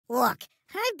Look,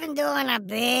 I've been doing a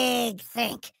big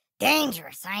think.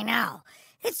 Dangerous, I know.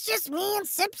 It's just me and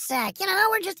Sipsack.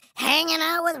 We're just hanging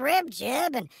out with Rib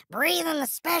Jib and breathing the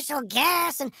special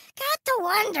gas and got to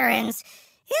wondering, isn't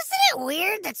it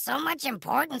weird that so much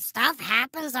important stuff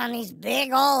happens on these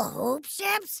big old hoop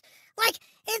ships? Like,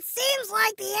 it seems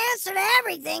like the answer to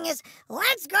everything is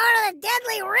let's go to the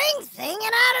deadly ring thing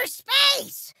in outer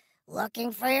space.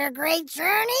 Looking for your great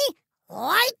journey?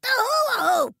 Light the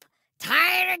hula hoop.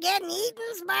 Tired of getting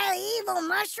eaten by the evil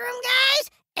mushroom guys?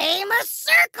 Aim a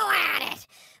circle at it.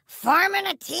 Forming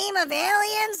a team of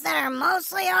aliens that are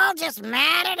mostly all just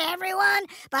mad at everyone,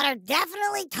 but are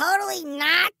definitely totally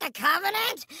not the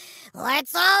Covenant?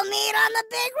 Let's all meet on the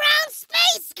big round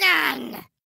space gun.